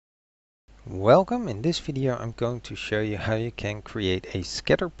Welcome. In this video I'm going to show you how you can create a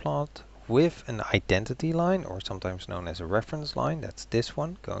scatter plot with an identity line, or sometimes known as a reference line. That's this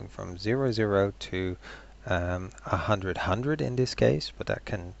one, going from 0, 0 to 100, 100 in this case, but that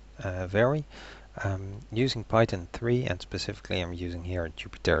can vary. Using Python 3, and specifically I'm using here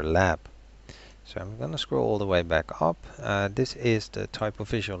Jupyter Lab. So I'm going to scroll all the way back up. This is the type of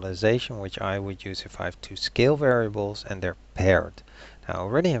visualization which I would use if I have two scale variables and they're paired. Now I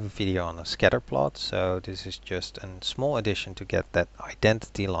already have a video on a scatter plot, so this is just a small addition to get that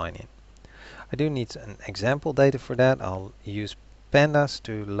identity line in. I do need an example data for that. I'll use pandas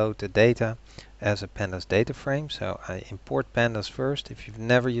to load the data as a pandas data frame. So I import pandas first. If you've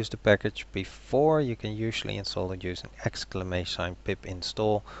never used the package before, you can usually install it using !pip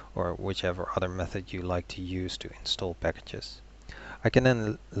install or whichever other method you like to use to install packages. I can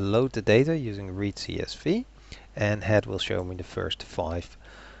then load the data using read CSV, and head will show me the first 5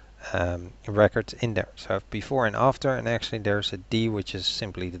 records in there. So I have before and after, and actually there's a D, which is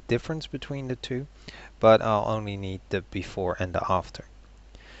simply the difference between the two, but I'll only need the before and the after.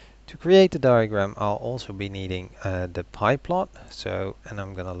 To create the diagram, I'll also be needing the pie plot, and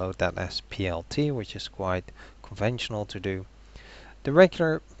I'm going to load that as PLT, which is quite conventional to do. The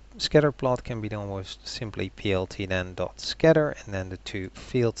regular scatter plot can be done with simply PLT then .scatter, and then the two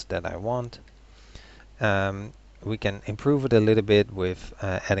fields that I want. We can improve it a little bit with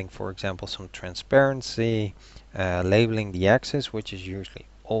adding, for example, some transparency, labeling the axis, which is usually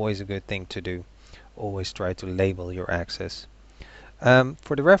always a good thing to do. Always try to label your axis.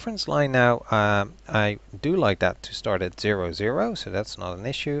 For the reference line now, I do like that to start at 0, 0, so that's not an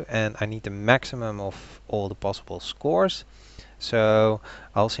issue, and I need the maximum of all the possible scores. So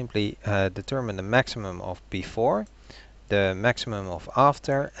I'll simply determine the maximum of before, the maximum of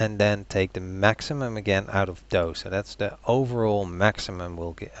after, and then take the maximum again out of those. So that's the overall maximum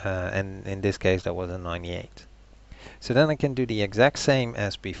we'll get, and in this case that was a 98. So then I can do the exact same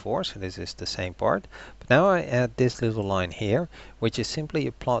as before, so this is the same part, but now I add this little line here, which is simply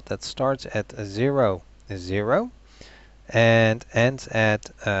a plot that starts at 0, 0, and ends at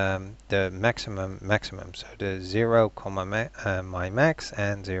the maximum, so the 0, my max,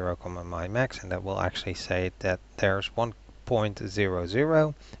 and 0, my max, and that will actually say that there's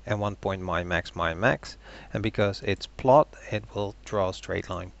 1.00 and 1 my max, and because it's plot, it will draw a straight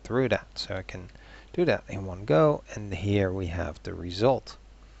line through that. So I can do that in one go, and here we have the result.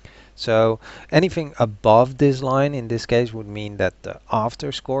 So anything above this line in this case would mean that the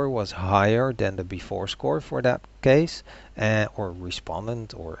after score was higher than the before score for that case, or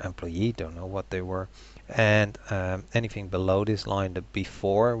respondent or employee, don't know what they were. And anything below this line, the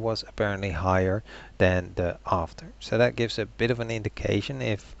before was apparently higher than the after. So that gives a bit of an indication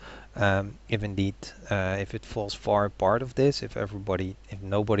if indeed if it falls far apart of this, if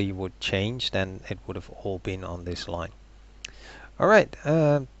nobody would change, then it would have all been on this line. Alright,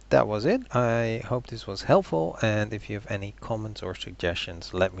 that was it. I hope this was helpful, and if you have any comments or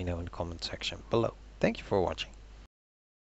suggestions, let me know in the comment section below. Thank you for watching.